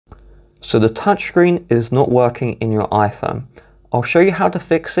So the touchscreen is not working in your iPhone. I'll show you how to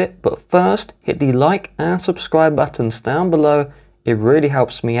fix it, but first hit the like and subscribe buttons down below. It really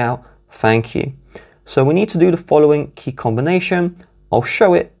helps me out. Thank you. So we need to do the following key combination. I'll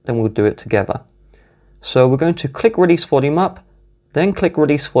show it, then we'll do it together. So we're going to click release volume up, then click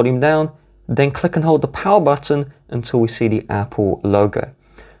release volume down, then click and hold the power button until we see the Apple logo.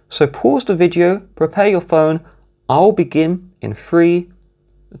 So pause the video, prepare your phone. I'll begin in 3,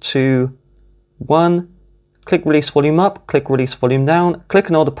 2, 1. Click release volume up, click release volume down, click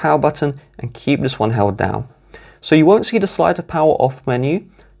and hold the power button and keep this one held down. So you won't see the slider power off menu,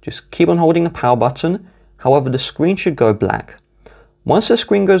 just keep on holding the power button. However, the screen should go black. Once the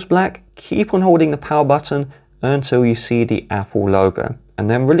screen goes black, keep on holding the power button until you see the Apple logo and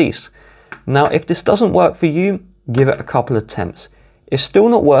then release. Now, if this doesn't work for you, give it a couple of attempts. If still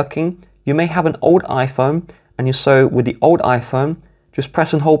not working, you may have an old iPhone, and so with the old iPhone, just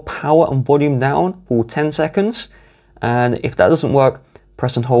press and hold power and volume down for 10 seconds. And if that doesn't work,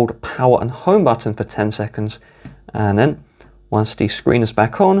 press and hold power and home button for 10 seconds. And then once the screen is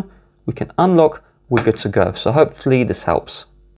back on, we can unlock, we're good to go. So hopefully this helps.